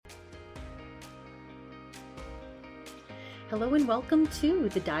Hello and welcome to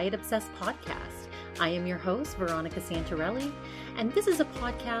the Diet Obsessed podcast. I am your host, Veronica Santarelli, and this is a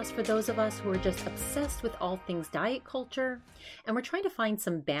podcast for those of us who are just obsessed with all things diet culture, and we're trying to find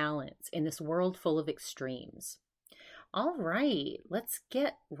some balance in this world full of extremes. All right, let's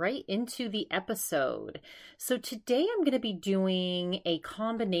get right into the episode. So today I'm going to be doing a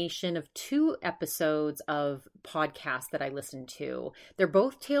combination of two episodes of podcasts that I listen to. They're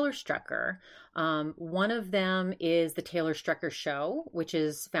both Taylor Strecker. One of them is the Taylor Strecker Show, which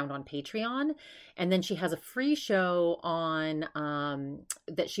is found on Patreon. And then she has a free show on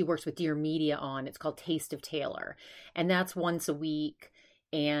that she works with Dear Media on. It's called Taste of Taylor. And that's once a week.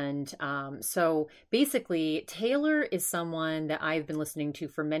 And so basically, Taylor is someone that I've been listening to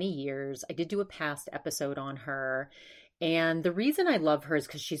for many years. I did do a past episode on her. And the reason I love her is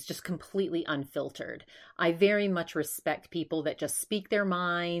because she's just completely unfiltered. I very much respect people that just speak their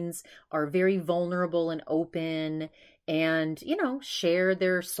minds, are very vulnerable and open, and, you know, share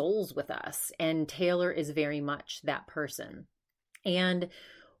their souls with us. And Taylor is very much that person. And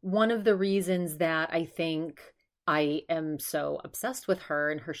one of the reasons that I think I am so obsessed with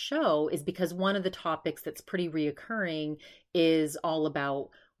her and her show is because one of the topics that's pretty reoccurring is all about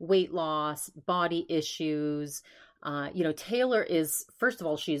weight loss, body issues. Taylor is, first of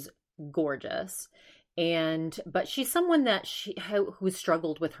all, she's gorgeous, but she's someone that who has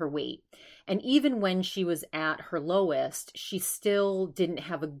struggled with her weight. And even when she was at her lowest, she still didn't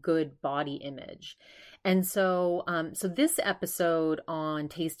have a good body image. And so this episode on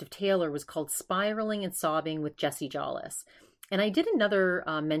Taste of Taylor was called Spiraling and Sobbing with Jolles. And I did another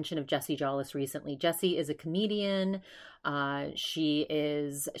mention of Jolles recently. Jessie is a comedian.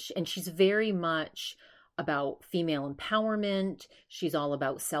 She's very much about female empowerment. She's all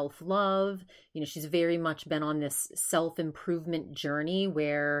about self-love. You know, she's very much been on this self-improvement journey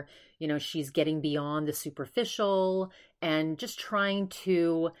where, you know, she's getting beyond the superficial and just trying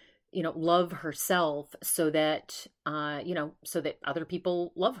to, you know, love herself so that other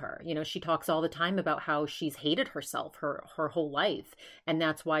people love her. You know, she talks all the time about how she's hated herself her whole life. And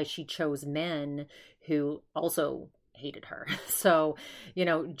that's why she chose men who also hated her. So, you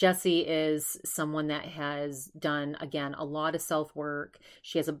know, Jessie is someone that has done, again, a lot of self-work.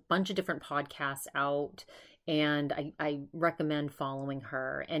 She has a bunch of different podcasts out, and I recommend following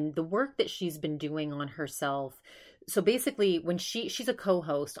her. And the work that she's been doing on herself. So basically, when she's a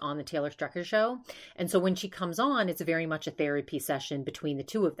co-host on the Taylor Strecker Show. And so when she comes on, it's very much a therapy session between the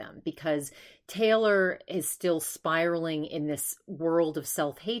two of them, because Taylor is still spiraling in this world of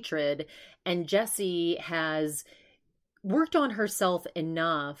self-hatred, and Jessie has worked on herself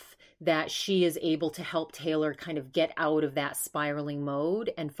enough that she is able to help Taylor kind of get out of that spiraling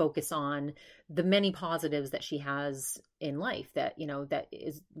mode and focus on the many positives that she has in life that, you know,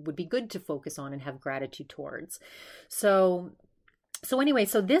 would be good to focus on and have gratitude towards. So anyway,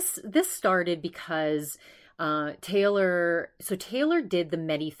 so this started because Taylor did the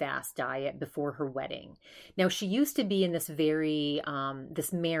Medifast diet before her wedding. Now, she used to be in this very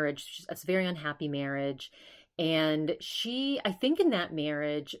unhappy marriage. And I think in that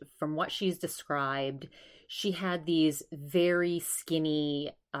marriage, from what she's described, she had these very skinny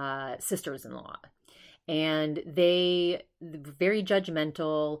sisters-in-law. And they were very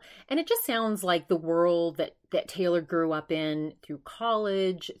judgmental. And it just sounds like the world that Taylor grew up in through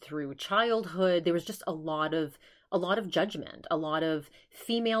college, through childhood. There was just a lot of judgment, a lot of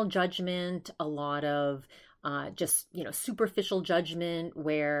female judgment, a lot of just, you know, superficial judgment,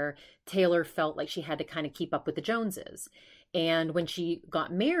 where Taylor felt like she had to kind of keep up with the Joneses. And when she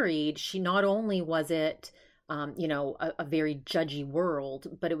got married, she not only was it, a very judgy world,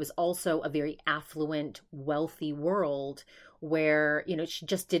 but it was also a very affluent, wealthy world where, you know, she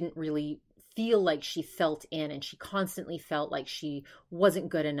just didn't really feel like she felt in, and she constantly felt like she wasn't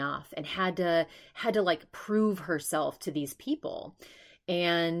good enough and had to like prove herself to these people.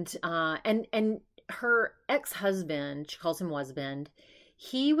 And her ex-husband, she calls him husband,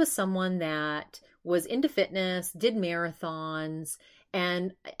 he was someone that was into fitness, did marathons,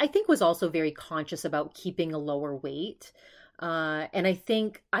 and I think was also very conscious about keeping a lower weight. And I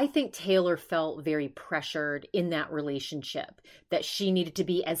think Taylor felt very pressured in that relationship, that she needed to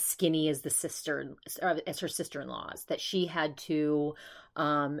be as skinny as as her sister-in-laws, that she had to,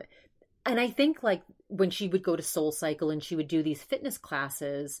 and I think like when she would go to Soul Cycle and she would do these fitness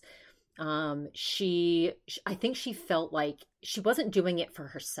classes, I think she felt like she wasn't doing it for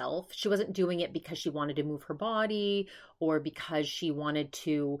herself. She wasn't doing it because she wanted to move her body or because she wanted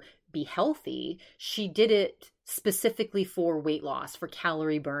to be healthy. She did it specifically for weight loss, for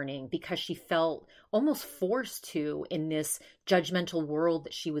calorie burning, because she felt almost forced to in this judgmental world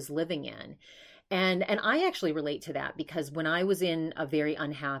that she was living in. And I actually relate to that because when I was in a very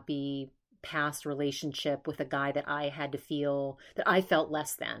unhappy past relationship with a guy that I had to feel that I felt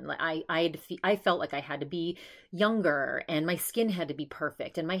less than, like I felt like I had to be younger and my skin had to be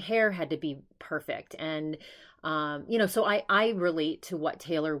perfect and my hair had to be perfect. And so I relate to what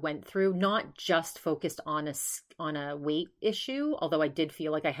Taylor went through, not just focused on a weight issue, although I did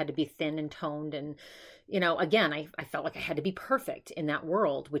feel like I had to be thin and toned. And, again, I felt like I had to be perfect in that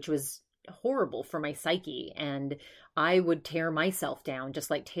world, which was horrible for my psyche. And I would tear myself down just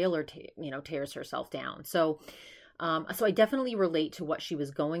like Taylor, tears herself down. So I definitely relate to what she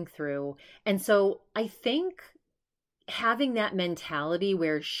was going through. And so I think having that mentality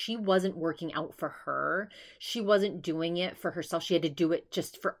where she wasn't working out for her, she wasn't doing it for herself. She had to do it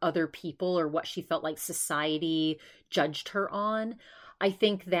just for other people or what she felt like society judged her on. I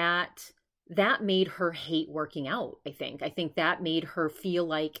think that made her hate working out. I think that made her feel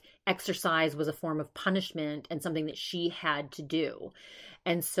like exercise was a form of punishment and something that she had to do.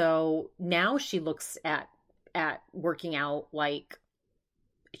 And so now she looks at working out like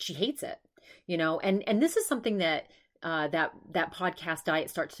she hates it, and this is something that that podcast Diet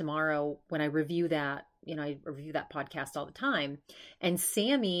Starts Tomorrow, when I review that, I review that podcast all the time. And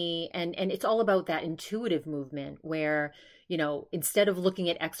Sammy, and it's all about that intuitive movement where, instead of looking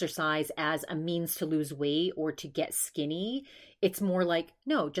at exercise as a means to lose weight or to get skinny, it's more like,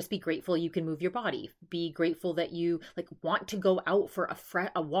 no, just be grateful you can move your body. Be grateful that you want to go out for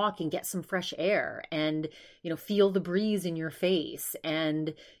a walk and get some fresh air and, feel the breeze in your face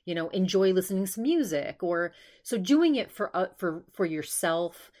and, enjoy listening to some music. Or so doing it for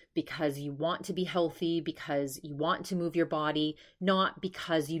yourself because you want to be healthy, because you want to move your body, not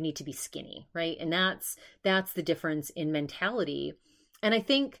because you need to be skinny, right? And that's the difference in mentality. And I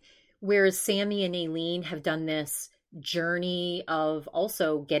think whereas Sammy and Aileen have done this journey of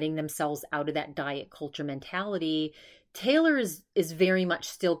also getting themselves out of that diet culture mentality, Taylor is very much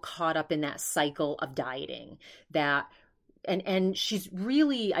still caught up in that cycle of dieting and she's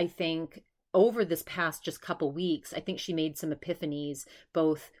really, I think, over this past just couple weeks, I think she made some epiphanies,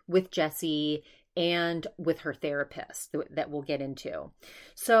 both with Jesse and with her therapist that we'll get into.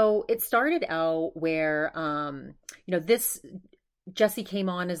 So it started out where, Jesse came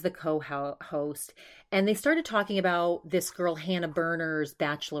on as the co-host, and they started talking about this girl, Hannah Berner's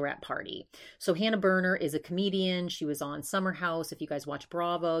bachelorette party. So Hannah Berner is a comedian. She was on Summer House. If you guys watch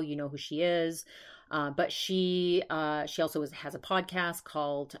Bravo, you know who she is. But she also has a podcast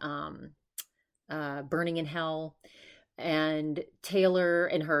called Burning in Hell, and Taylor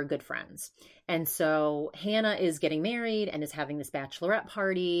and her are good friends. And so Hannah is getting married and is having this bachelorette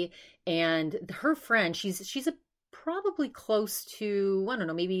party, and her friend, she's probably close to, I don't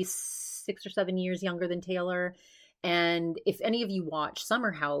know, maybe 6 or 7 years younger than Taylor. And if any of you watch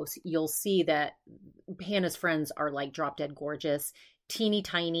Summer House, you'll see that Hannah's friends are like drop dead gorgeous, teeny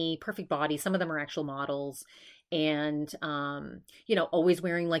tiny, perfect body. Some of them are actual models. And, always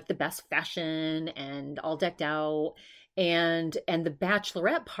wearing like the best fashion and all decked out. And the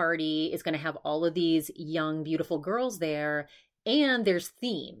bachelorette party is going to have all of these young, beautiful girls there. And there's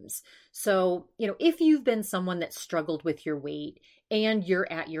themes. So, if you've been someone that struggled with your weight and you're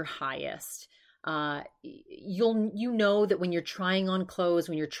at your highest, you know that when you're trying on clothes,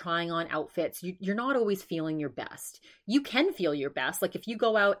 when you're trying on outfits, you're not always feeling your best. You can feel your best. Like if you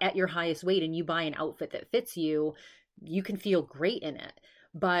go out at your highest weight and you buy an outfit that fits you, you can feel great in it.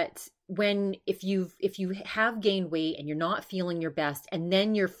 But if you have gained weight and you're not feeling your best, and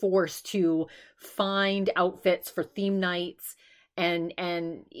then you're forced to find outfits for theme nights, and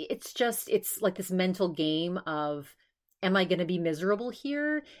it's like this mental game of, am I going to be miserable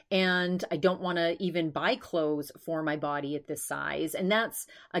here? And I don't want to even buy clothes for my body at this size. And that's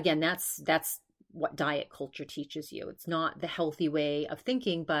what diet culture teaches you. It's not the healthy way of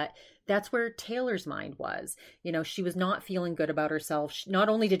thinking, but that's where Taylor's mind was. She was not feeling good about herself. Not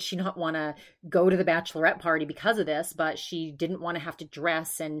only did she not want to go to the bachelorette party because of this, but she didn't want to have to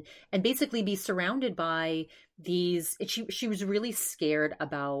dress and basically be surrounded by these. She was really scared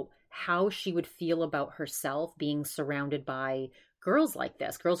about how she would feel about herself being surrounded by girls like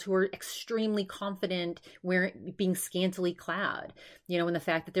this, girls who are extremely confident, being scantily clad, and the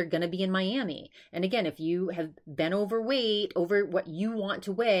fact that they're going to be in Miami. And again, if you have been overweight, over what you want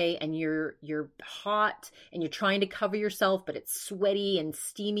to weigh, and you're hot and you're trying to cover yourself, but it's sweaty and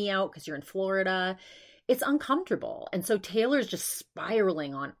steamy out because you're in Florida, it's uncomfortable. And so Taylor's just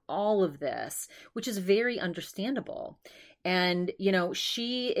spiraling on all of this, which is very understandable. And, Taylor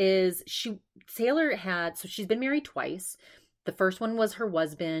she's been married twice. The first one was her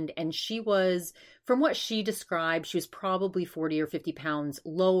husband, and she was, from what she described, she was probably 40 or 50 pounds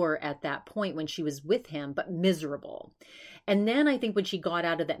lower at that point when she was with him, but miserable. And then I think when she got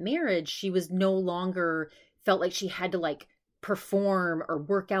out of that marriage, she was no longer felt like she had to like perform or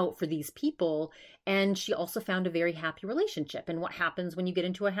work out for these people. And she also found a very happy relationship. And what happens when you get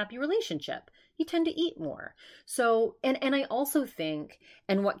into a happy relationship? You tend to eat more. So, and I also think,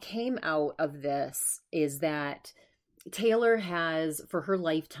 and what came out of this is that Taylor has, for her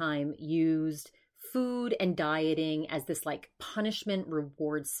lifetime, used food and dieting as this like punishment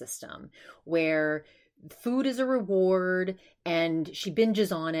reward system where food is a reward and she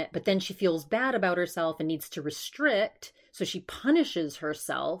binges on it, but then she feels bad about herself and needs to restrict. So she punishes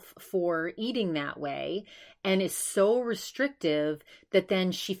herself for eating that way and is so restrictive that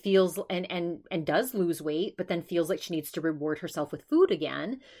then she feels and does lose weight, but then feels like she needs to reward herself with food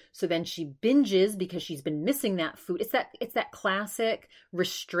again. So then she binges because she's been missing that food. It's that classic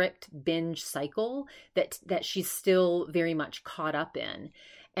restrict binge cycle that she's still very much caught up in.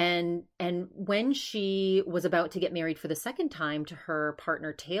 And when she was about to get married for the second time to her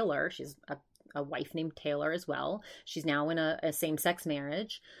partner Taylor, she's a wife named Taylor as well. She's now in a same-sex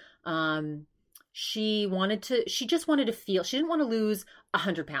marriage. She just wanted to feel, she didn't want to lose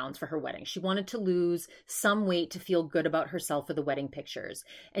 100 pounds for her wedding. She wanted to lose some weight to feel good about herself for the wedding pictures.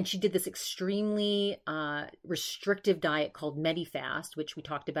 And she did this extremely restrictive diet called Medifast, which we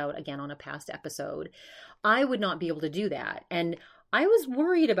talked about again on a past episode. I would not be able to do that. And I was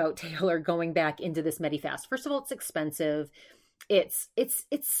worried about Taylor going back into this Medifast. First of all, it's expensive.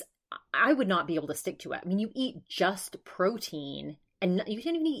 I would not be able to stick to it. I mean, you eat just protein and you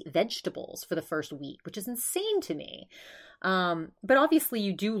can't even eat vegetables for the first week, which is insane to me. But obviously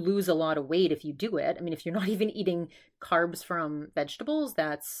you do lose a lot of weight if you do it. I mean, if you're not even eating carbs from vegetables,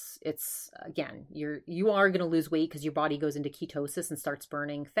 you are going to lose weight because your body goes into ketosis and starts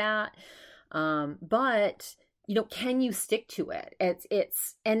burning fat. But can you stick to it?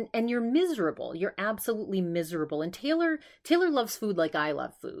 And you're miserable. You're absolutely miserable. And Taylor loves food like I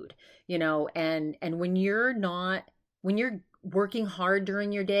love food, and when you're working hard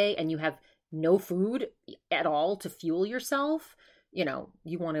during your day and you have no food at all to fuel yourself, you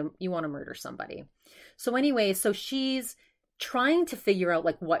want to murder somebody. So anyway, so she's trying to figure out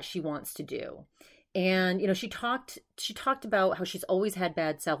like what she wants to do. And, she talked about how she's always had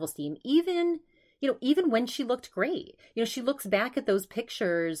bad self-esteem, even when she looked great. She looks back at those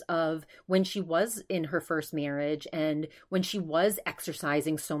pictures of when she was in her first marriage and when she was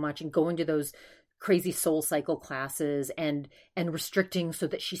exercising so much and going to those crazy soul cycle classes and restricting so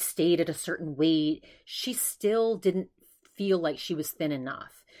that she stayed at a certain weight. She still didn't feel like she was thin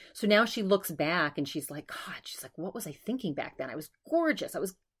enough. So now she looks back and she's like, what was I thinking back then? I was gorgeous. I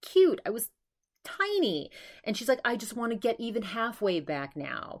was cute. I was tiny. And she's like, I just want to get even halfway back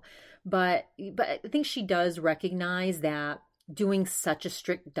now. But I think she does recognize that doing such a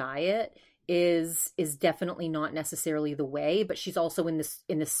strict diet is definitely not necessarily the way, but she's also in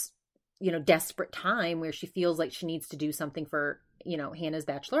this desperate time where she feels like she needs to do something for, Hannah's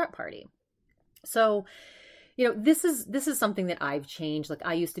bachelorette party. So, this is something that I've changed. Like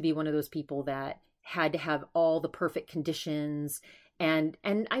I used to be one of those people that had to have all the perfect conditions and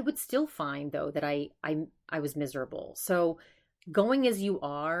I would still find though that I was miserable. So going as you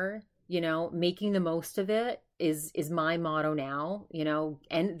are, making the most of it is my motto now,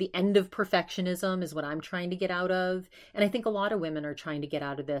 and the end of perfectionism is what I'm trying to get out of. And I think a lot of women are trying to get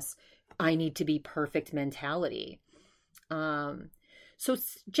out of this I need to be perfect mentality. So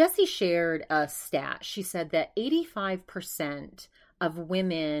Jessie shared a stat. She said that 85% of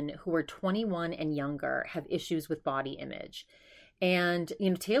women who are 21 and younger have issues with body image. And,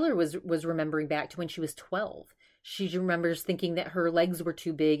 Taylor was remembering back to when she was 12. She remembers thinking that her legs were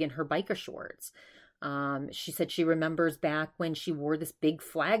too big in her biker shorts. She said she remembers back when she wore this big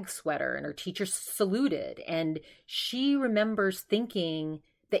flag sweater and her teacher saluted. And she remembers thinking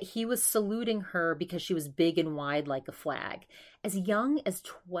that he was saluting her because she was big and wide like a flag, as young as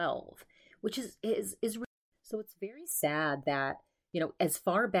 12, which is so it's very sad that, as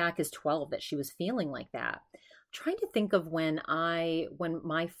far back as 12 that she was feeling like that. I'm trying to think of when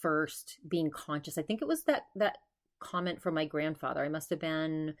my first being conscious, I think it was that comment from my grandfather. I must have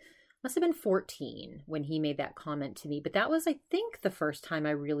been 14 when he made that comment to me, but that was, I think, the first time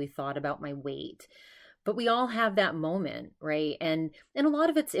I really thought about my weight. But we all have that moment, right? And a lot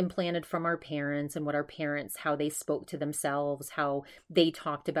of it's implanted from our parents and how they spoke to themselves, how they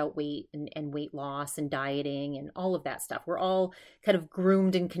talked about weight and weight loss and dieting and all of that stuff. We're all kind of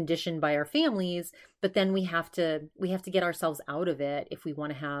groomed and conditioned by our families, but then we have to get ourselves out of it if we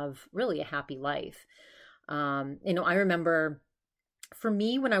want to have really a happy life. I remember for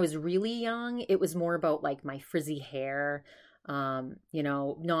me, when I was really young, it was more about like my frizzy hair,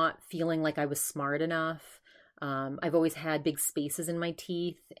 not feeling like I was smart enough. I've always had big spaces in my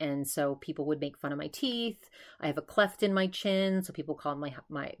teeth, and so people would make fun of my teeth. I have a cleft in my chin, so people call me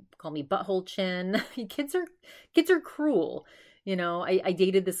butthole chin. Kids are cruel. I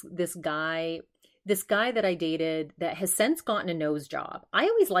dated this guy. This guy that I dated that has since gotten a nose job. I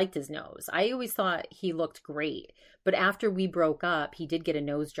always liked his nose. I always thought he looked great. But after we broke up, he did get a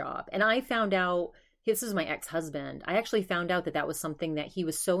nose job. And I found out, this is my ex-husband, I actually found out that was something that he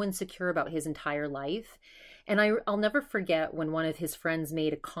was so insecure about his entire life. And I'll never forget when one of his friends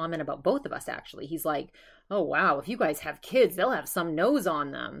made a comment about both of us, actually. He's like, oh, wow, if you guys have kids, they'll have some nose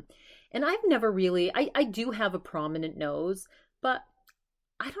on them. And I've never really, I do have a prominent nose, but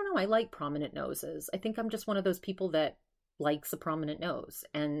I don't know. I like prominent noses. I think I'm just one of those people that likes a prominent nose.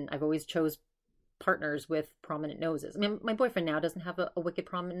 And I've always chose partners with prominent noses. I mean, my boyfriend now doesn't have a wicked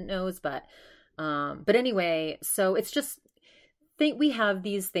prominent nose, but anyway, so it's just, think we have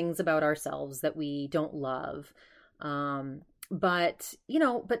these things about ourselves that we don't love. But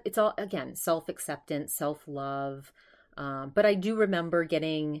it's all, again, self-acceptance, self-love. But I do remember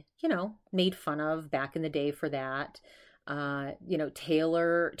getting, made fun of back in the day for that.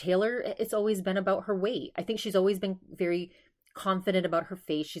 Taylor, it's always been about her weight. I think she's always been very confident about her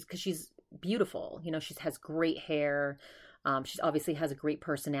face. Because she's beautiful. She has great hair. She obviously has a great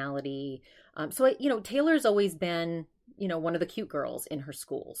personality. So Taylor's always been, one of the cute girls in her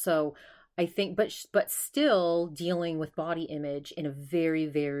school. So I think, but still dealing with body image in a very,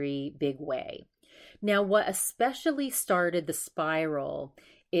 very big way. Now, what especially started the spiral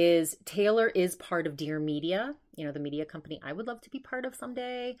is Taylor is part of Dear Media, the media company I would love to be part of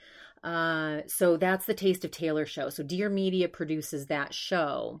someday. So that's the Taste of Taylor show. So Dear Media produces that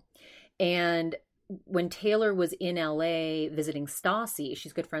show. And when Taylor was in LA visiting Stassi,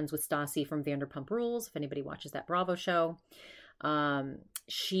 she's good friends with Stassi from Vanderpump Rules, if anybody watches that Bravo show.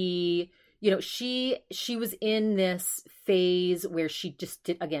 She was in this phase where she just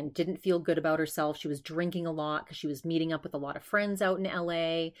didn't feel good about herself. She was drinking a lot because she was meeting up with a lot of friends out in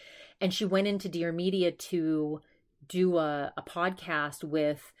LA. And she went into Dear Media to do a podcast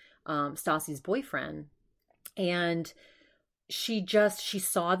with Stassi's boyfriend. And she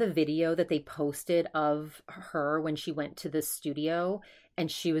saw the video that they posted of her when she went to the studio,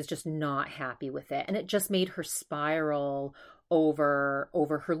 and she was just not happy with it. And it just made her spiral over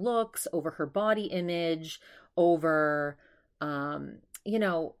her looks, over her body image, over, and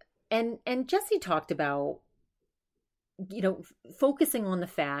Jesse talked about, focusing on the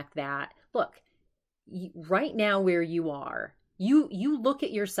fact that, look, right now where you are, you look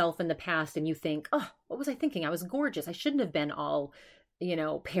at yourself in the past and you think, oh, what was I thinking? I was gorgeous. I shouldn't have been all,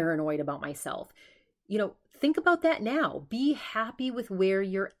 paranoid about myself. Think about that now. Be happy with where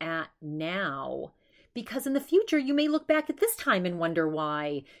you're at now. Because in the future, you may look back at this time and wonder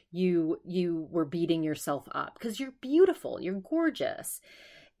why you were beating yourself up. Because you're beautiful. You're gorgeous.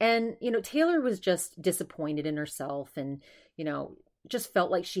 And, Taylor was just disappointed in herself and, just felt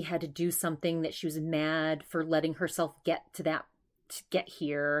like she had to do something, that she was mad for letting herself get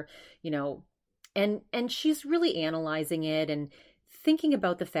here, and she's really analyzing it and thinking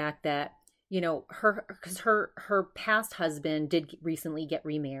about the fact that, her past husband did recently get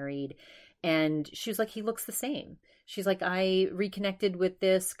remarried. And she was like, he looks the same. She's like, I reconnected with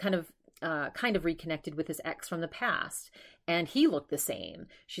this kind of reconnected with his ex from the past, and he looked the same.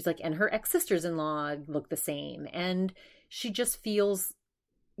 She's like, and her ex-sisters-in-law look the same. And she just feels,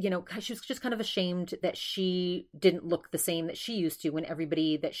 she was just kind of ashamed that she didn't look the same that she used to when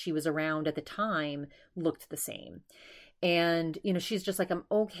everybody that she was around at the time looked the same. And, she's just like, I'm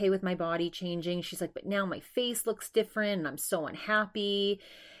okay with my body changing. She's like, but now my face looks different and I'm so unhappy.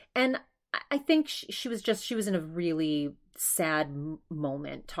 And I think she was in a really sad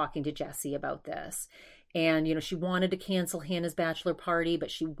moment talking to Jesse about this. And, she wanted to cancel Hannah's bachelor party,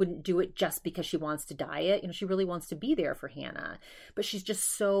 but she wouldn't do it just because she wants to diet. She really wants to be there for Hannah, but she's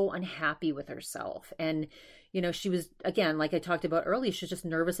just so unhappy with herself. And, she was, again, like I talked about earlier, she's just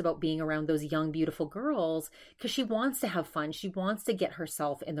nervous about being around those young, beautiful girls because she wants to have fun. She wants to get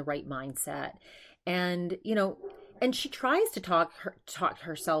herself in the right mindset. And, and she tries to talk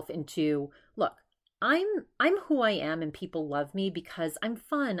herself into, look, I'm who I am and people love me because I'm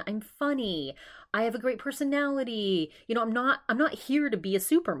fun. I'm funny. I have a great personality. I'm not here to be a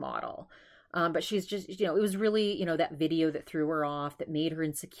supermodel. But she's just, it was really, that video that threw her off, that made her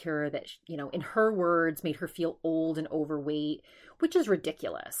insecure, that, in her words, made her feel old and overweight, which is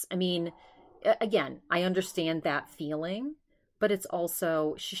ridiculous. I mean, again, I understand that feeling, but it's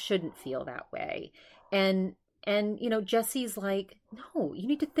also, she shouldn't feel that way. And, Jesse's like, no, you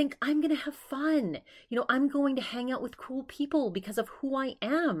need to think I'm going to have fun. I'm going to hang out with cool people because of who I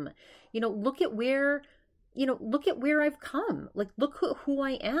am. Look at where I've come. Like, look who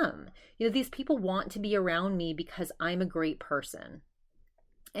I am. These people want to be around me because I'm a great person.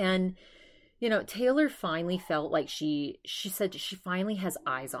 And, Taylor finally felt like she said she finally has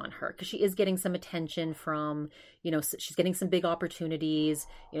eyes on her because she is getting some attention from, she's getting some big opportunities.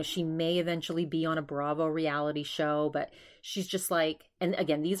 She may eventually be on a Bravo reality show, but she's just like, and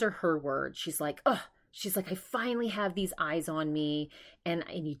again, these are her words. She's like, I finally have these eyes on me, and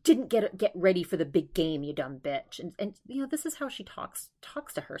you didn't get ready for the big game, you dumb bitch. And this is how she talks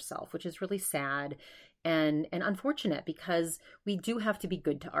to herself, which is really sad and unfortunate, because we do have to be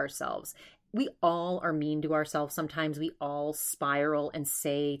good to ourselves. We all are mean to ourselves. Sometimes we all spiral and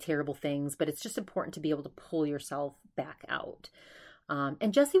say terrible things, but it's just important to be able to pull yourself back out.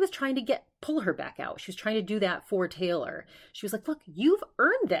 And Jessie was trying to pull her back out. She was trying to do that for Taylor. She was like, look, you've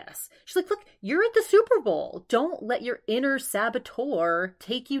earned this. She's like, look, you're at the Super Bowl. Don't let your inner saboteur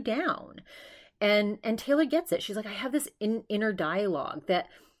take you down. And Taylor gets it. She's like, I have this inner dialogue that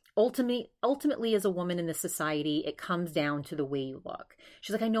ultimately as a woman in this society, it comes down to the way you look.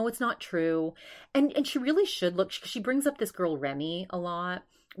 She's like, I know it's not true. And she really should look. She brings up this girl, Remy, a lot.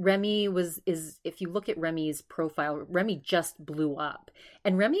 Remy if you look at Remy's profile, Remy just blew up.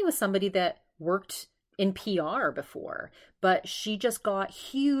 And Remy was somebody that worked in PR before, but she just got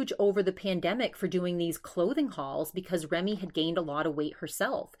huge over the pandemic for doing these clothing hauls because Remy had gained a lot of weight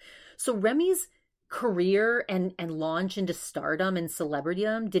herself. So Remy's career and launch into stardom and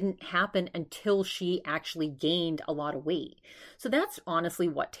celebritydom didn't happen until she actually gained a lot of weight. So that's honestly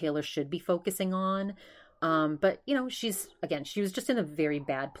what Taylor should be focusing on. But she was just in a very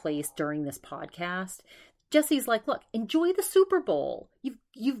bad place during this podcast. Jesse's like, look, enjoy the Super Bowl.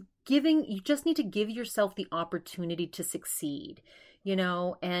 You just need to give yourself the opportunity to succeed,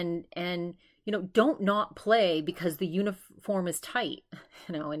 and don't not play because the uniform is tight,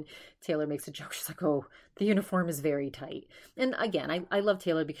 and Taylor makes a joke. She's like, oh, the uniform is very tight. And again, I love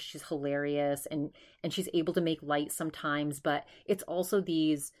Taylor because she's hilarious and she's able to make light sometimes, but it's also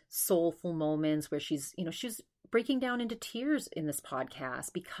these soulful moments where she's breaking down into tears in this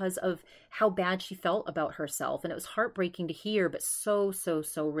podcast because of how bad she felt about herself. And it was heartbreaking to hear, but so, so,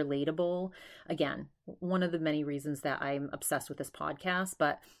 so relatable. Again, one of the many reasons that I'm obsessed with this podcast,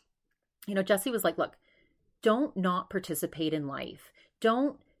 but Jessie was like, look, don't not participate in life.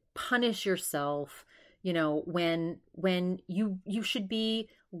 Don't punish yourself, when you should be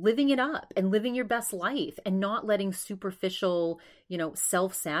living it up and living your best life and not letting superficial,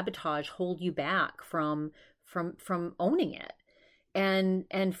 self-sabotage hold you back from owning it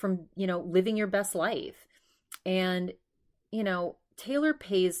and from, living your best life. And, Taylor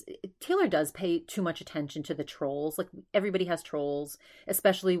does pay too much attention to the trolls. Like, everybody has trolls,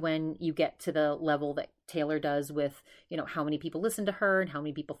 especially when you get to the level that Taylor does with, how many people listen to her and how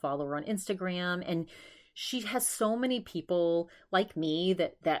many people follow her on Instagram. And she has so many people like me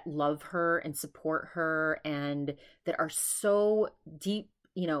that love her and support her and that are so deep,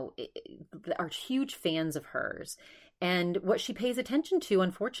 that are huge fans of hers. And what she pays attention to,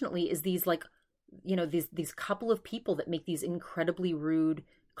 unfortunately, is these these couple of people that make these incredibly rude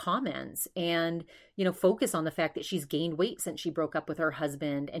comments and, focus on the fact that she's gained weight since she broke up with her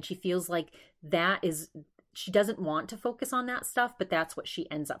husband. And she feels like she doesn't want to focus on that stuff, but that's what she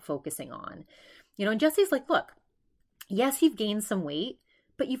ends up focusing on. And Jesse's like, look, yes, you've gained some weight,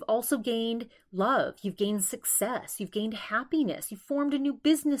 but you've also gained love. You've gained success. You've gained happiness. You've formed a new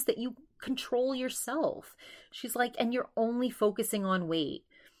business that you control yourself. She's like, and you're only focusing on weight.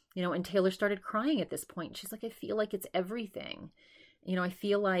 And Taylor started crying at this point. She's like, I feel like it's everything. I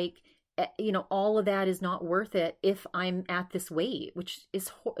feel like, all of that is not worth it if I'm at this weight, which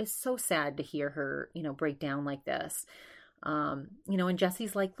is so sad to hear her, break down like this. And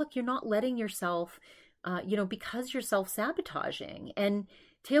Jesse's like, look, you're not letting yourself, because you're self-sabotaging. And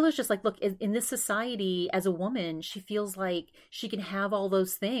Taylor's just like, look, in this society as a woman, she feels like she can have all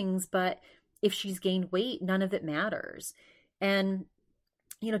those things, but if she's gained weight, none of it matters. And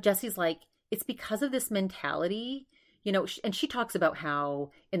Jesse's like, it's because of this mentality, and she talks about how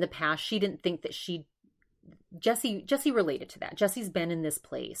in the past she didn't think that Jessie related to that. Jessie's been in this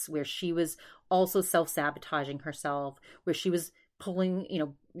place where she was also self-sabotaging herself, where she was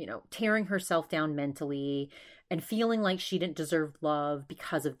pulling, tearing herself down mentally and feeling like she didn't deserve love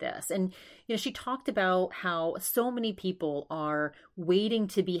because of this. And, she talked about how so many people are waiting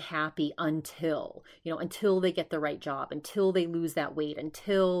to be happy until they get the right job, until they lose that weight,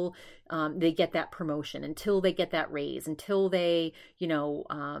 until they get that promotion, until they get that raise, until they, get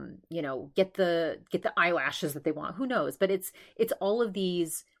the eyelashes that they want. Who knows? But it's all of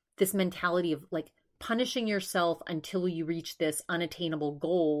this mentality of like punishing yourself until you reach this unattainable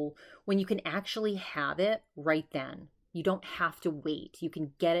goal when you can actually have it right then. You don't have to wait. You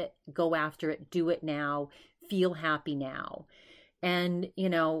can get it, go after it, do it now, feel happy now. And,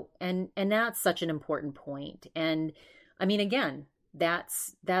 and that's such an important point. And I mean, again, but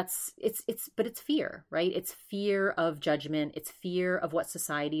it's fear, right? It's fear of judgment. It's fear of what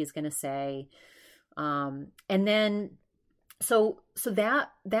society is going to say. And then, so that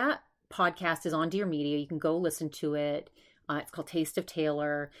podcast is on Dear Media. You can go listen to it. It's called Taste of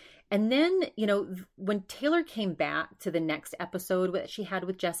Taylor. And then, when Taylor came back to the next episode that she had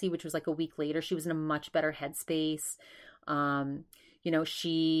with Jesse, which was like a week later, she was in a much better headspace.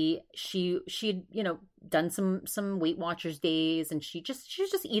 She'd, done some Weight Watchers days, and she was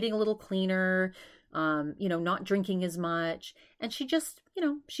just eating a little cleaner, not drinking as much. And she just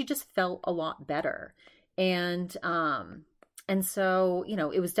felt a lot better. And so,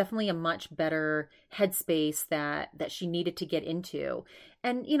 it was definitely a much better headspace that she needed to get into.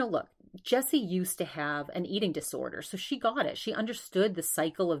 And, look, Jessie used to have an eating disorder, so she got it. She understood the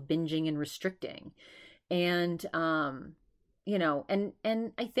cycle of binging and restricting. And, and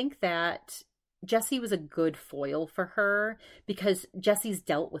I think that Jessie was a good foil for her because Jessie's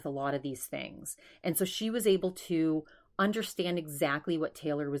dealt with a lot of these things. And so she was able to understand exactly what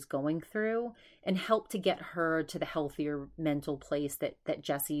Taylor was going through and help to get her to the healthier mental place that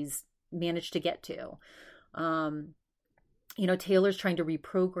Jessie's managed to get to. Taylor's trying to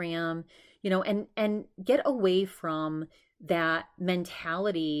reprogram, and get away from that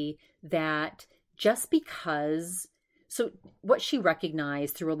mentality that just because. So what she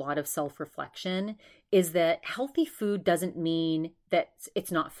recognized through a lot of self-reflection is that healthy food doesn't mean that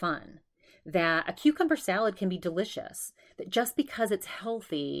it's not fun. That a cucumber salad can be delicious, that just because it's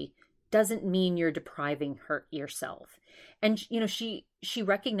healthy doesn't mean you're depriving yourself. And, she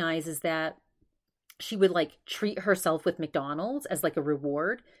recognizes that she would like treat herself with McDonald's as like a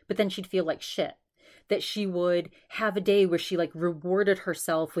reward, but then she'd feel like shit. That she would have a day where she like rewarded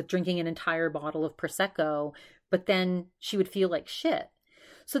herself with drinking an entire bottle of Prosecco, but then she would feel like shit.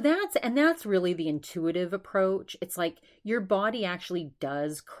 So that's really the intuitive approach. It's like your body actually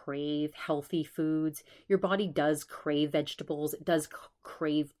does crave healthy foods. Your body does crave vegetables. It does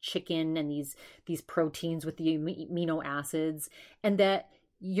crave chicken and these proteins with the amino acids, and that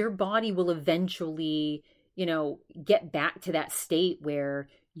your body will eventually, get back to that state where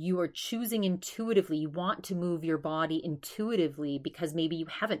you are choosing intuitively. You want to move your body intuitively because maybe you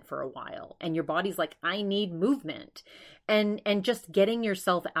haven't for a while and your body's like, I need movement. And just getting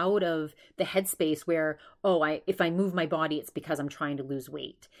yourself out of the headspace where, if I move my body, it's because I'm trying to lose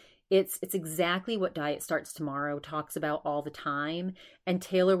weight. It's exactly what Diet Starts Tomorrow talks about all the time. And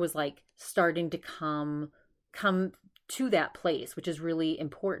Taylor was like starting to come to that place, which is really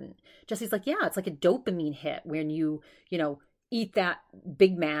important. Jesse's like, yeah, it's like a dopamine hit when you eat that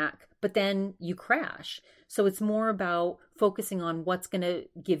Big Mac, but then you crash. So it's more about focusing on what's going to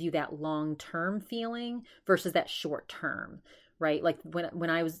give you that long-term feeling versus that short-term, right? Like when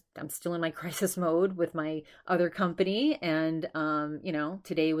I'm still in my crisis mode with my other company, and,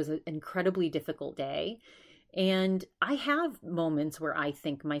 today was an incredibly difficult day. And I have moments where I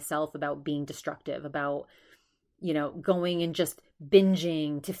think myself about being destructive, about, going and just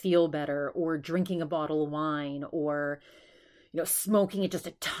binging to feel better, or drinking a bottle of wine, or, smoking just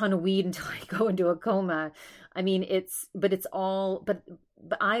a ton of weed until I go into a coma. I mean, but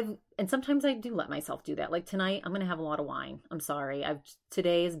sometimes I do let myself do that. Like tonight, I'm going to have a lot of wine. I'm sorry.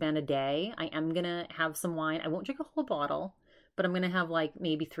 Today has been a day. I am going to have some wine. I won't drink a whole bottle, but I'm going to have like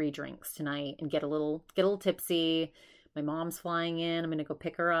maybe 3 drinks tonight and get a little tipsy. My mom's flying in. I'm going to go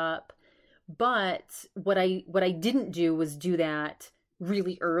pick her up. But what I didn't do was do that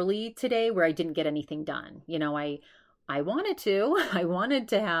really early today where I didn't get anything done. I wanted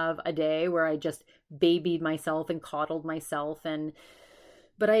to have a day where I just babied myself and coddled myself.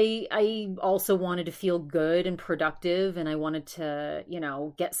 But I also wanted to feel good and productive. And I wanted to,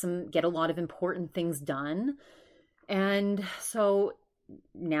 get a lot of important things done. And so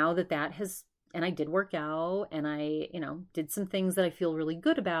now that has, and I did work out and I, did some things that I feel really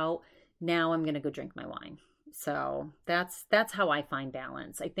good about, now I'm going to go drink my wine. So that's how I find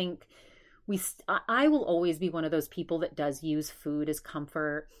balance. I think I will always be one of those people that does use food as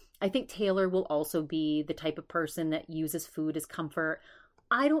comfort. I think Taylor will also be the type of person that uses food as comfort.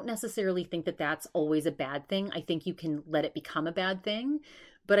 I don't necessarily think that that's always a bad thing. I think you can let it become a bad thing,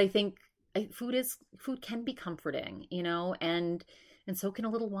 but I think food can be comforting, and so can a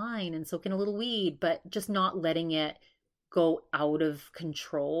little wine, and so can a little weed, but just not letting it go out of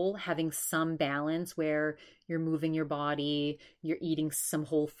control, having some balance where you're moving your body, you're eating some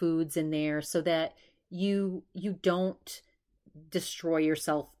whole foods in there so that you don't destroy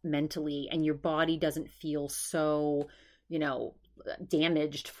yourself mentally and your body doesn't feel so,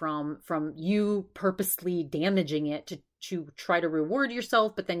 damaged from you purposely damaging it to try to reward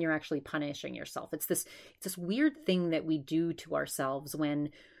yourself, but then you're actually punishing yourself. It's this weird thing that we do to ourselves when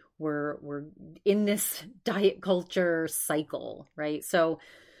we're in this diet culture cycle, right? So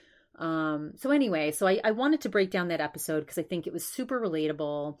anyway, I wanted to break down that episode because I think it was super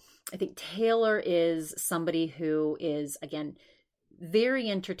relatable. I think Taylor is somebody who is, again, very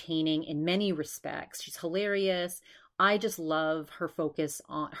entertaining in many respects. She's hilarious. I just love her focus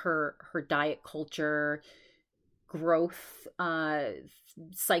on her diet culture growth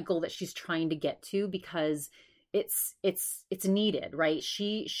cycle that she's trying to get to, because it's needed, right?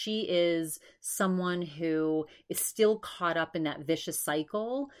 She is someone who is still caught up in that vicious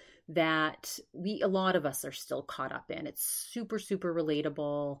cycle that a lot of us are still caught up in. It's super, super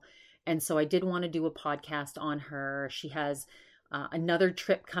relatable. And so I did want to do a podcast on her. She has another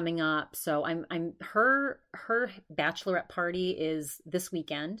trip coming up. So her bachelorette party is this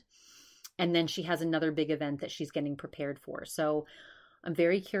weekend. And then she has another big event that she's getting prepared for. So I'm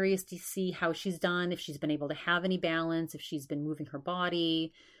very curious to see how she's done, if she's been able to have any balance, if she's been moving her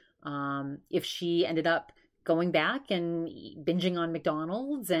body, if she ended up going back and binging on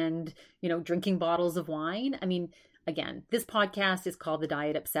McDonald's and, drinking bottles of wine. I mean, again, this podcast is called The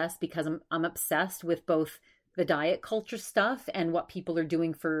Diet Obsessed because I'm obsessed with both the diet culture stuff and what people are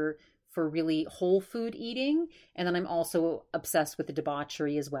doing for really whole food eating. And then I'm also obsessed with the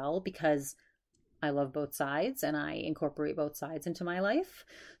debauchery as well, because I love both sides and I incorporate both sides into my life.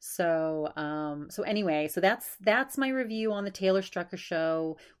 So anyway, that's my review on the Taylor Strecker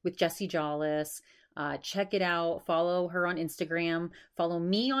Show with Jessie Jolles. Check it out. Follow her on Instagram. Follow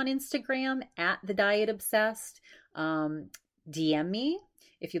me on Instagram at The Diet Obsessed. DM me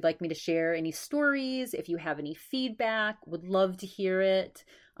if you'd like me to share any stories, if you have any feedback, would love to hear it.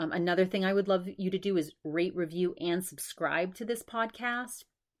 Another thing I would love you to do is rate, review, and subscribe to this podcast.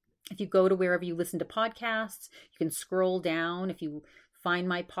 If you go to wherever you listen to podcasts, you can scroll down. If you find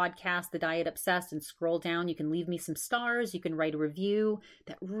my podcast, The Diet Obsessed, and scroll down, you can leave me some stars. You can write a review.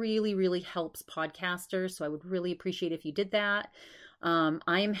 That really, really helps podcasters. So I would really appreciate if you did that. I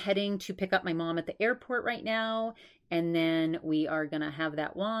am heading to pick up my mom at the airport right now. And then we are going to have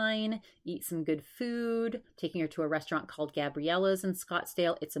that wine, eat some good food, taking her to a restaurant called Gabriella's in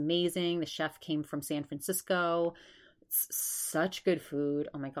Scottsdale. It's amazing. The chef came from San Francisco. It's such good food.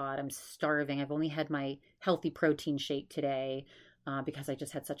 Oh my God, I'm starving. I've only had my healthy protein shake today because I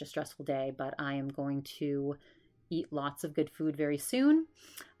just had such a stressful day, but I am going to eat lots of good food very soon.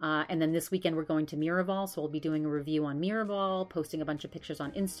 And then this weekend we're going to Miraval. So we'll be doing a review on Miraval, posting a bunch of pictures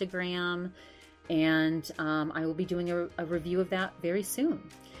on Instagram. And I will be doing a review of that very soon.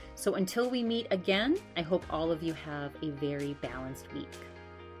 So until we meet again, I hope all of you have a very balanced week.